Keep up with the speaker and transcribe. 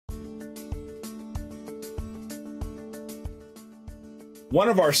One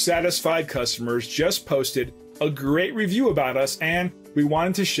of our satisfied customers just posted a great review about us, and we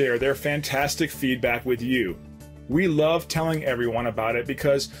wanted to share their fantastic feedback with you. We love telling everyone about it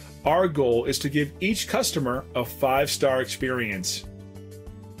because our goal is to give each customer a 5-star experience.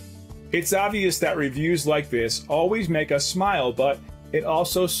 It's obvious that reviews like this always make us smile, but it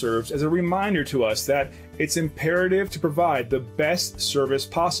also serves as a reminder to us that it's imperative to provide the best service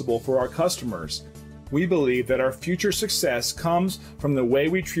possible for our customers. We believe that our future success comes from the way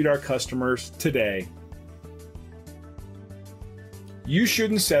we treat our customers today. You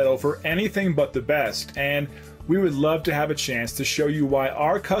shouldn't settle for anything but the best, and we would love to have a chance to show you why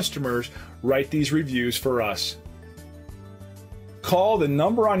our customers write these reviews for us. Call the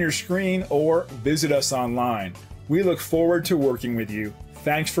number on your screen or visit us online. We look forward to working with you.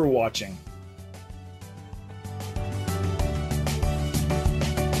 Thanks for watching.